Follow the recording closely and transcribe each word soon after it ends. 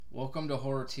Welcome to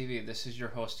Horror TV. This is your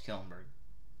host, Killenberg.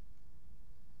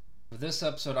 For this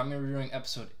episode, I'm reviewing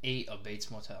episode 8 of Bates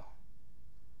Motel.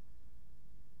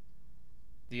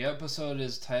 The episode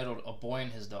is titled A Boy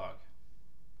and His Dog.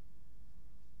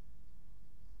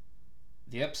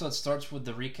 The episode starts with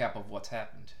the recap of what's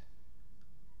happened.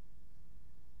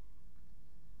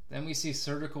 Then we see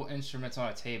surgical instruments on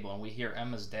a table and we hear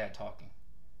Emma's dad talking.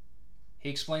 He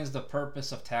explains the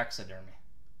purpose of taxidermy.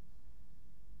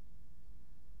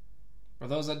 For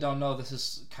those that don't know, this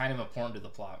is kind of important to the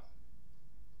plot.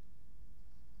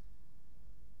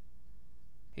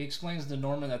 He explains to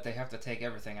Norman that they have to take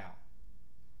everything out.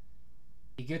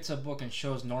 He gets a book and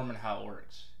shows Norman how it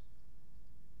works.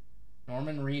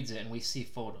 Norman reads it and we see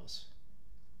photos.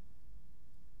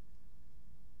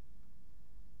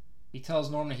 He tells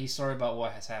Norman he's sorry about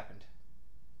what has happened.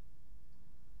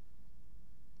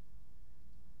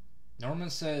 Norman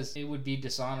says it would be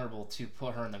dishonorable to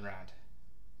put her in the ground.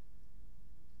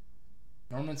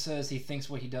 Norman says he thinks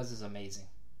what he does is amazing.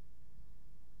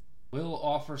 Will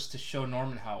offers to show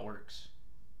Norman how it works.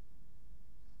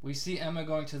 We see Emma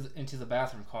going into the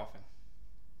bathroom coughing.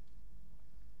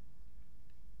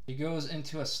 She goes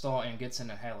into a stall and gets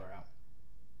an inhaler out.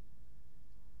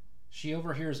 She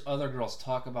overhears other girls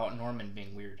talk about Norman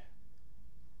being weird.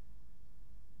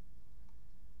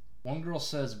 One girl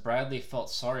says Bradley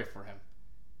felt sorry for him.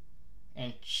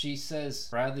 And she says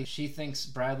she thinks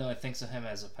Bradley only thinks of him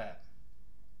as a pet.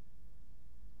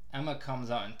 Emma comes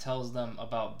out and tells them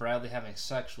about Bradley having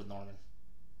sex with Norman.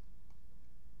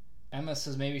 Emma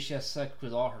says maybe she has sex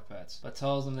with all her pets, but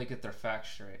tells them to get their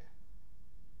facts straight.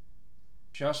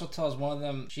 She also tells one of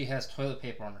them she has toilet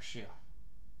paper on her shoe.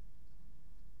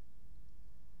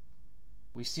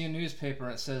 We see a newspaper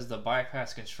and it says the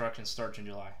bypass construction starts in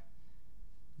July.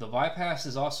 The bypass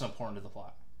is also important to the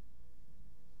plot.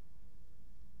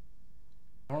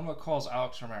 Norma calls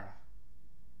Alex Romero.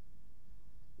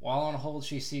 While on hold,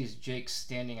 she sees Jake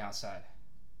standing outside.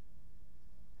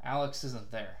 Alex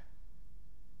isn't there.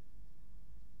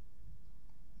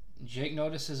 Jake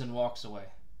notices and walks away.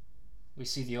 We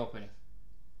see the opening.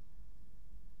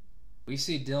 We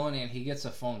see Dylan and he gets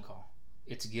a phone call.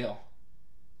 It's Gil.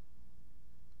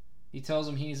 He tells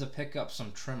him he needs to pick up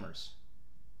some trimmers.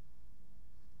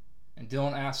 And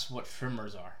Dylan asks what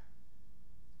trimmers are.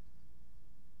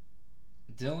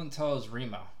 Dylan tells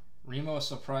Remo. Remo is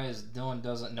surprised Dylan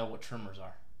doesn't know what trimmers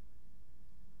are.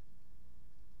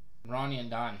 Ronnie and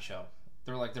Don show.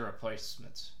 They're like their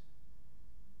replacements.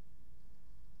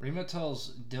 Remo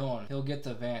tells Dylan he'll get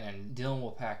the van and Dylan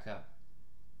will pack up.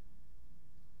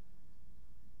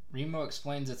 Remo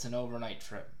explains it's an overnight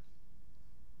trip.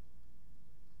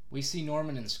 We see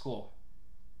Norman in school.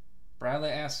 Bradley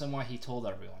asks him why he told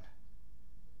everyone.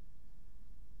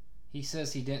 He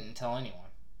says he didn't tell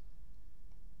anyone.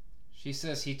 She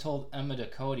says he told Emma to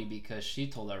Cody because she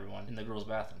told everyone in the girls'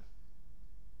 bathroom.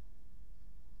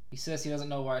 He says he doesn't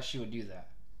know why she would do that.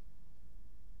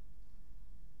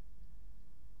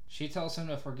 She tells him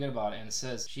to forget about it and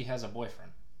says she has a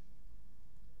boyfriend.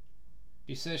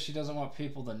 She says she doesn't want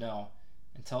people to know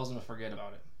and tells him to forget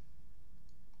about it.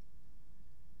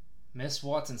 Miss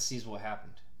Watson sees what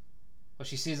happened. But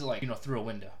she sees it through a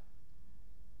window.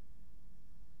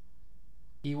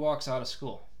 He walks out of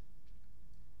school.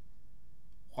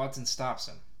 Watson stops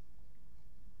him.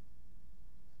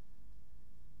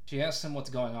 She asks him what's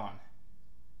going on.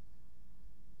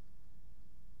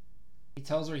 He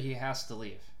tells her he has to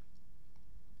leave.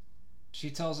 She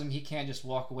tells him he can't just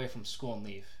walk away from school and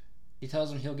leave. He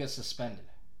tells him he'll get suspended.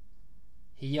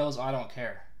 He yells, "I don't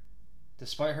care."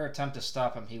 Despite her attempt to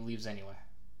stop him, he leaves anyway.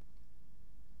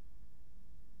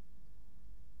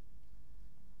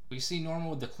 We see Norma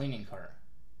with the cleaning cart.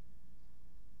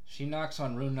 She knocks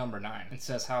on room number 9 and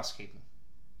says housekeeping.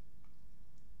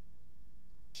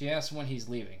 She asks when he's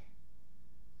leaving.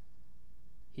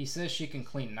 He says she can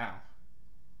clean now.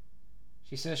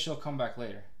 She says she'll come back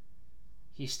later.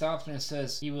 He stops her and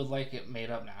says he would like it made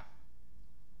up now.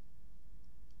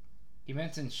 He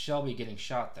mentions Shelby getting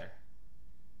shot there.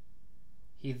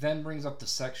 He then brings up the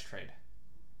sex trade.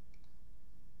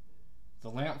 The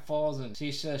lamp falls and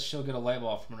she says she'll get a light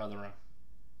bulb from another room.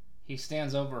 He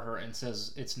stands over her and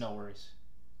says it's no worries.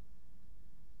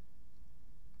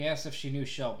 He asks if she knew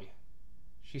Shelby.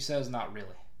 She says not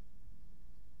really.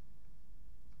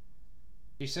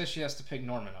 She says she has to pick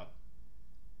Norman up.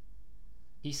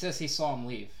 He says he saw him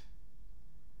leave.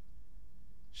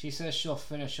 She says she'll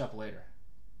finish up later.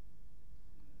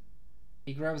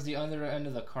 He grabs the other end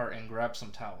of the cart and grabs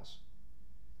some towels.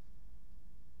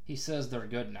 He says they're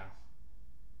good now.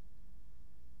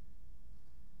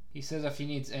 He says if he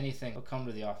needs anything, he'll come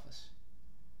to the office.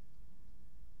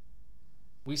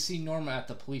 We see Norma at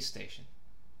the police station.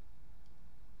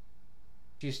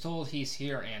 She's told he's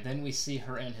here, and then we see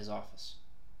her in his office.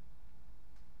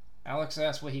 Alex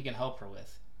asks what he can help her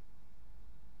with.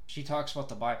 She talks about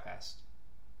the bypass.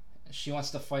 She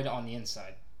wants to fight it on the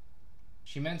inside.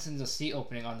 She mentions a seat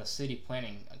opening on the city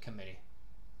planning committee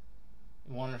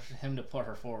and wanted him to put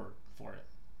her forward for it.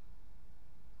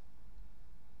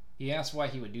 He asks why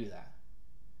he would do that.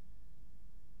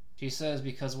 She says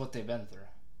because of what they've been through.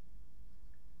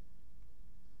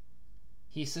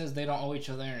 He says they don't owe each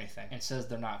other anything and says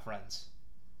they're not friends.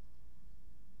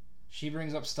 She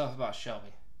brings up stuff about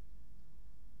Shelby.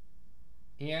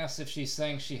 He asks if she's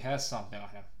saying she has something on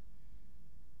him.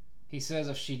 He says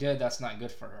if she did, that's not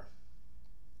good for her.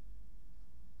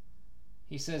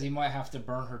 He says he might have to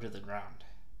burn her to the ground.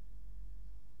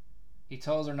 He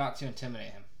tells her not to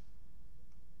intimidate him.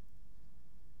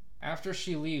 After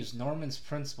she leaves, Norman's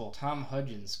principal, Tom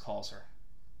Hudgens, calls her.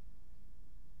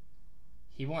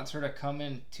 He wants her to come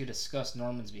in to discuss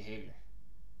Norman's behavior.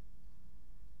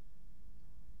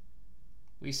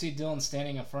 We see Dylan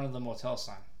standing in front of the motel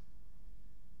sign.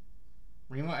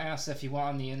 Remo asks if he went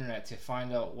on the internet to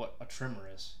find out what a trimmer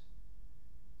is.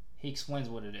 He explains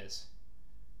what it is.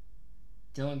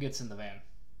 Dylan gets in the van.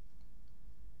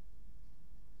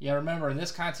 Yeah, remember, in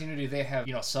this continuity they have,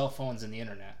 cell phones and the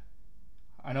internet.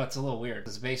 I know it's a little weird.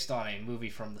 It's based on a movie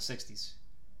from the 60s.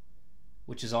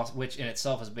 Which in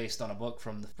itself is based on a book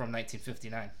from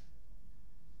 1959.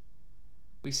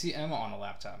 We see Emma on a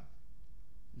laptop.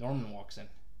 Norman walks in.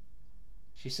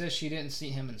 She says she didn't see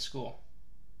him in school.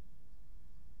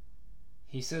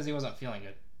 He says he wasn't feeling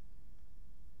good.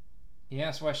 He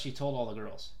asks why she told all the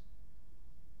girls.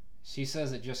 She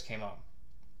says it just came up.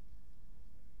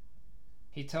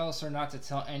 He tells her not to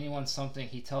tell anyone something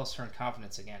he tells her in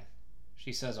confidence again.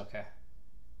 She says okay.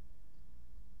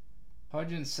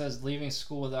 Hudgens says leaving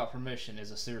school without permission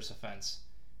is a serious offense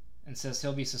and says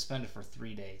he'll be suspended for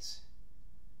 3 days.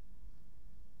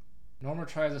 Norma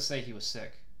tries to say he was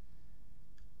sick.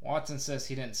 Watson says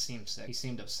he didn't seem sick. He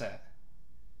seemed upset.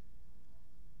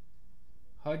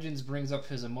 Hudgens brings up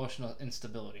his emotional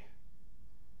instability.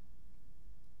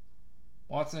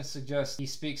 Watson suggests he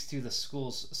speaks to the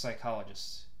school's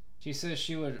psychologist. She says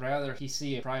she would rather he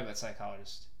see a private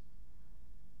psychologist.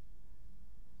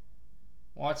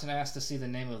 Watson asks to see the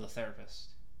name of the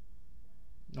therapist.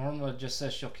 Norma just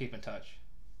says she'll keep in touch.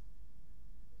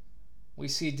 We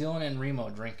see Dylan and Remo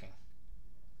drinking.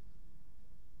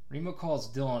 Remo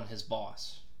calls Dylan his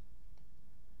boss.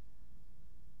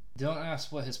 Dylan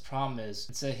asks what his problem is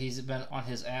and says he's been on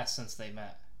his ass since they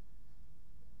met.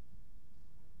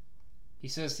 He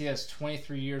says he has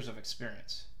 23 years of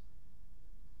experience.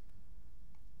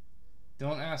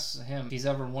 Dylan asks him if he's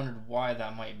ever wondered why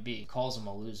that might be. He calls him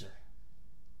a loser.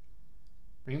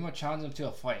 Remo challenges him to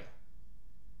a fight.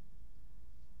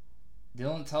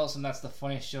 Dylan tells him that's the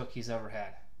funniest joke he's ever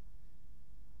had.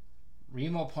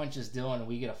 Remo punches Dylan and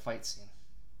we get a fight scene.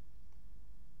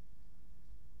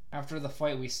 After the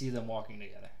fight, we see them walking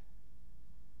together.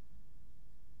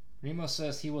 Remo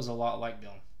says he was a lot like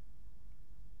Dylan.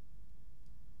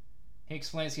 He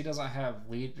explains he doesn't have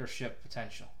leadership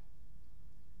potential.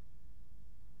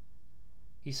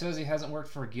 He says he hasn't worked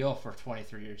for Gil for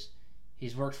 23 years.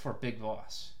 He's worked for Big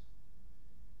Boss.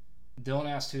 Dylan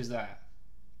asks who's that.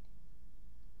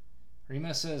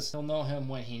 Remo says he'll know him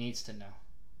when he needs to know.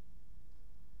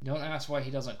 Dylan asks why he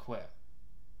doesn't quit.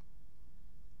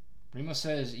 Remo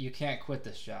says you can't quit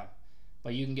this job,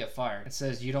 but you can get fired, and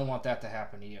says you don't want that to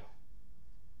happen to you.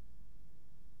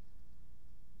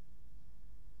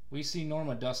 We see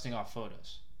Norma dusting off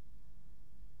photos.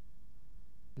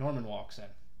 Norman walks in.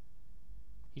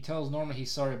 He tells Norma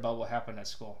he's sorry about what happened at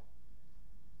school.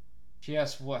 She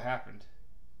asks what happened.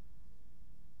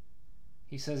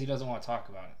 He says he doesn't want to talk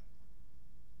about it.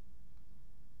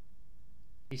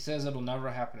 He says it'll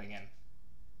never happen again.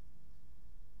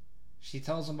 She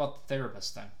tells him about the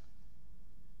therapist thing.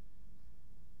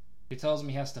 She tells him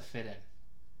he has to fit in.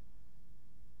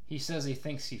 He says he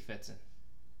thinks he fits in.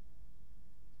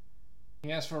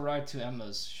 He asks for a ride to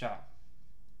Emma's shop.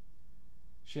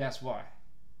 She asks why.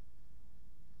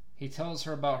 He tells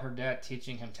her about her dad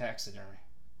teaching him taxidermy.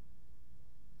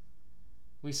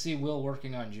 We see Will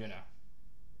working on Juno.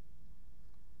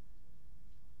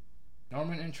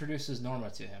 Norman introduces Norma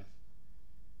to him.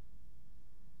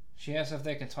 She asks if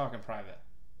they can talk in private.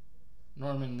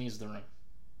 Norman leaves the room.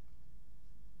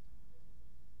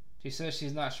 She says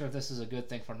she's not sure if this is a good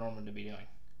thing for Norman to be doing.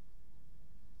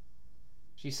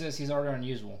 She says he's already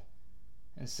unusual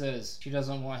and says she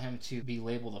doesn't want him to be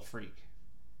labeled a freak.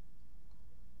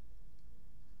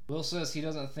 Will says he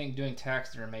doesn't think doing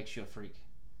taxidermy makes you a freak.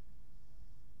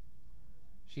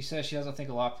 She says she doesn't think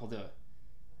a lot of people do it.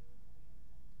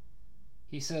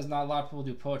 He says not a lot of people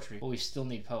do poetry, but we still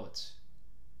need poets.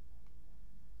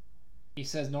 He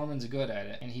says Norman's good at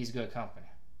it, and he's good company.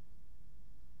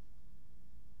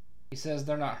 He says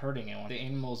they're not hurting anyone. The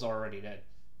animal's already dead.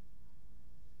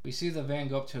 We see the van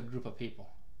go up to a group of people.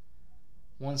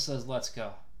 One says, "Let's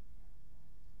go."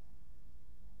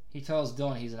 He tells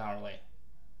Dylan he's an hour late.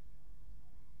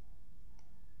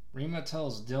 Rima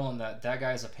tells Dylan that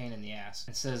guy's a pain in the ass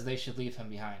and says they should leave him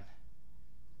behind.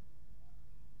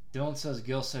 Dylan says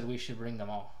Gil said we should bring them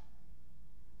all.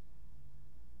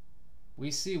 We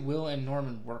see Will and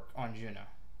Norman work on Juno.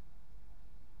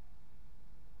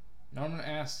 Norman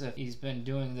asks if he's been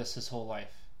doing this his whole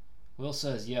life. Will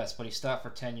says yes, but he stopped for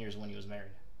 10 years when he was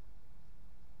married.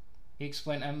 He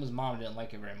explained Emma's mom didn't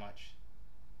like it very much.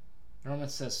 Norman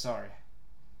says sorry.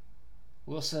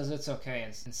 Will says it's okay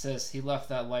and says he left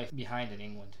that life behind in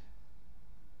England.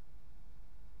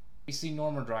 We see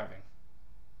Norma driving.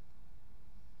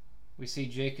 We see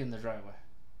Jake in the driveway.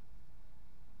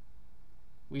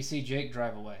 We see Jake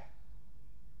drive away.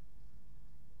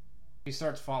 He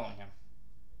starts following him.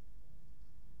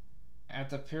 At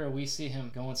the pier, we see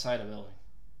him go inside a building.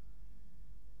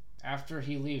 After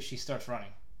he leaves, she starts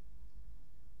running.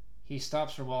 He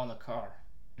stops her while in the car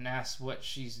and asks what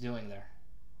she's doing there.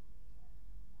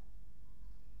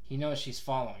 He knows she's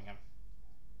following him.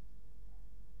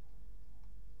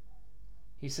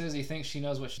 He says he thinks she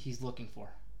knows what he's looking for.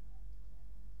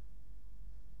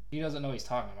 He doesn't know what he's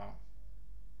talking about.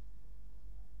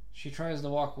 She tries to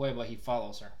walk away, but he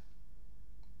follows her.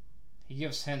 He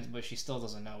gives hints, but she still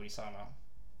doesn't know what he's talking about.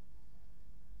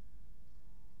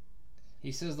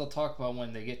 He says they'll talk about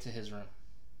when they get to his room.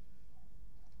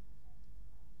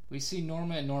 We see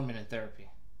Norma and Norman in therapy.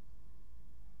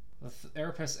 The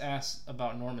therapist asks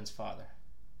about Norman's father.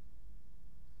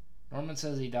 Norman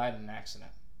says he died in an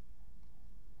accident.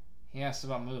 He asks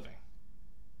about moving.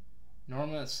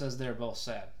 Norma says they're both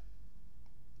sad.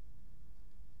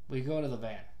 We go to the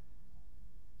van.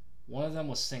 One of them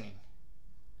was singing.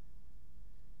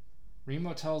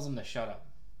 Remo tells him to shut up.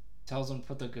 Tells him to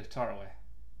put the guitar away.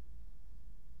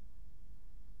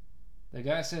 The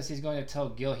guy says he's going to tell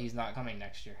Gil he's not coming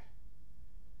next year.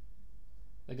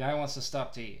 The guy wants to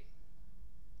stop to eat.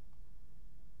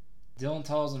 Dylan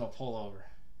tells him to pull over.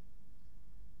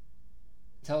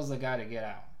 He tells the guy to get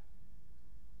out.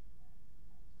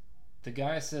 The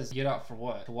guy says, "Get out for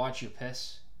what? To watch you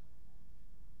piss?"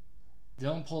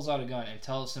 Dylan pulls out a gun and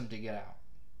tells him to get out.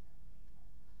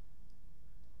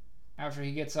 After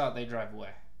he gets out, they drive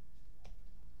away.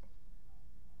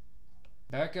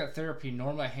 Back at therapy,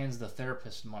 Norma hands the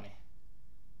therapist money.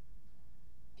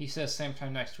 He says same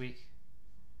time next week.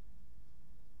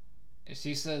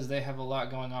 She says they have a lot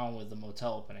going on with the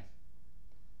motel opening.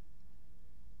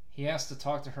 He asks to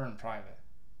talk to her in private.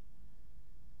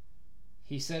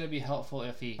 He said it'd be helpful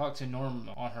if he talked to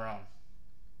Norma on her own.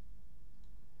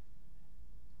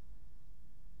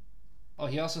 Oh,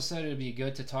 he also said it'd be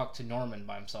good to talk to Norman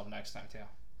by himself next time,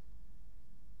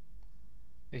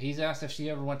 too. He's asked if she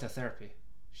ever went to therapy.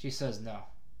 She says no.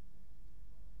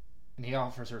 And he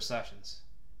offers her sessions.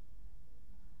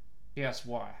 She asks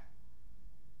why.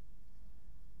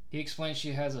 He explains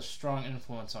she has a strong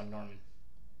influence on Norman.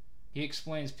 He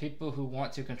explains people who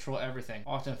want to control everything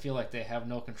often feel like they have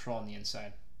no control on the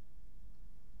inside.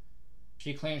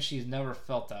 She claims she's never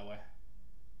felt that way.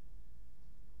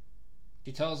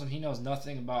 She tells him he knows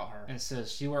nothing about her and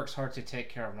says she works hard to take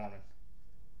care of Norman.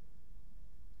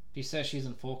 She says she's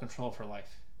in full control of her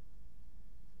life.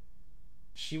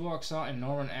 She walks out and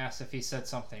Norman asks if he said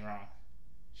something wrong.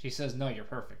 She says, "No, you're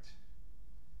perfect."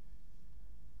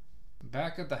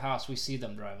 Back at the house, we see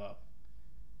them drive up.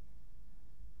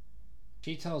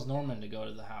 She tells Norman to go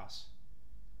to the house.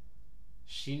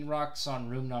 She knocks on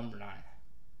room number 9.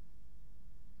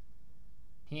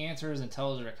 He answers and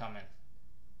tells her to come in.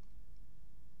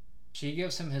 She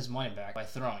gives him his money back by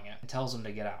throwing it and tells him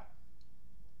to get out.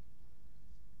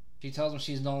 She tells him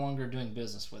she's no longer doing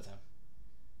business with him.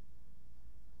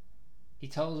 He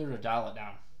tells her to dial it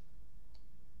down.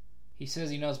 He says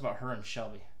he knows about her and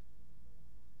Shelby.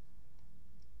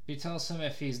 She tells him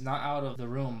if he's not out of the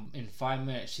room in 5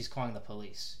 minutes, she's calling the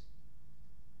police.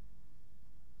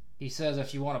 He says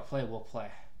if you want to play, we'll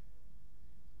play.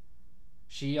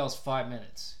 She yells 5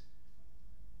 minutes.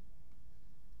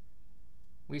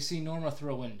 We see Norma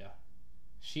through a window.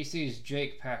 She sees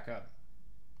Jake pack up.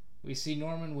 We see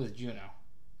Norman with Juno.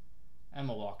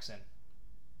 Emma walks in.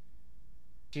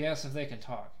 She asks if they can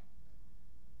talk.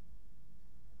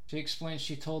 She explains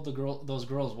she told those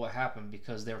girls what happened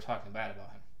because they were talking bad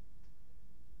about him.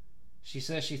 She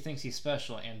says she thinks he's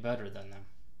special and better than them.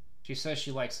 She says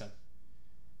she likes him.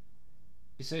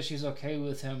 She says she's okay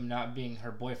with him not being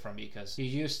her boyfriend because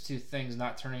he's used to things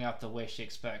not turning out the way she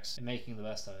expects and making the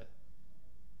best of it.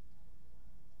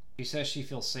 She says she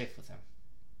feels safe with him.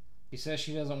 She says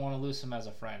she doesn't want to lose him as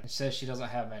a friend and says she doesn't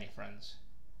have many friends.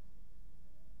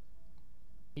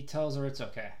 He tells her it's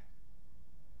okay.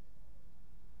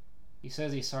 He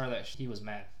says he's sorry that he was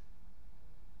mad.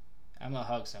 Emma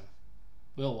hugs him.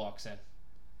 Will walks in.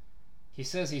 He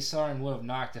says he's sorry and would have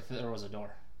knocked if there was a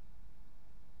door.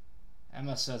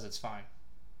 Emma says it's fine.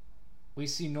 We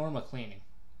see Norma cleaning.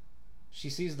 She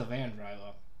sees the van drive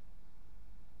up.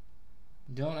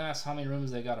 Dylan asks how many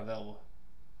rooms they got available.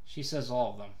 She says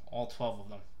all of them, all 12 of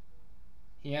them.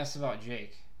 He asks about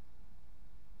Jake.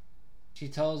 She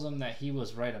tells him that he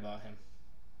was right about him.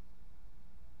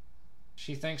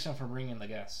 She thanks him for bringing the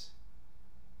guests.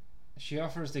 She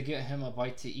offers to get him a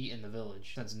bite to eat in the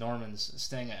village, since Norman's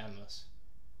staying at Emma's.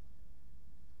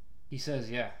 He says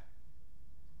yeah.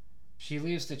 She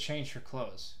leaves to change her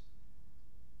clothes.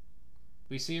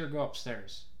 We see her go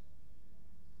upstairs.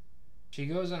 She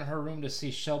goes in her room to see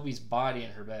Shelby's body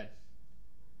in her bed.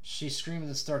 She screams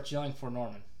and starts yelling for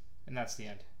Norman, and that's the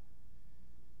end.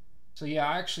 So yeah,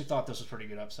 I actually thought this was a pretty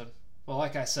good episode. Well,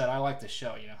 like I said, I like this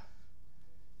show, you know.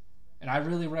 And I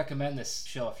really recommend this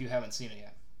show if you haven't seen it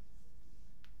yet.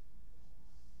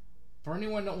 For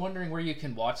anyone wondering where you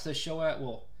can watch this show at,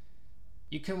 well,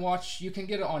 you can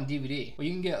get it on DVD. Well,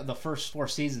 you can get the first 4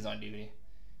 seasons on DVD.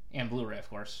 And Blu-ray, of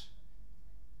course.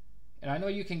 And I know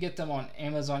you can get them on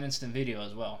Amazon Instant Video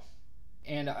as well.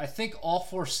 And I think all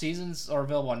 4 seasons are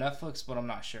available on Netflix, but I'm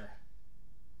not sure.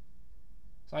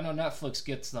 So I know Netflix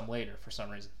gets them later for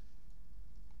some reason.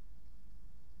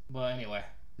 But anyway,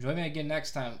 join me again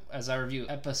next time as I review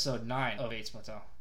episode 9 of Bates Motel.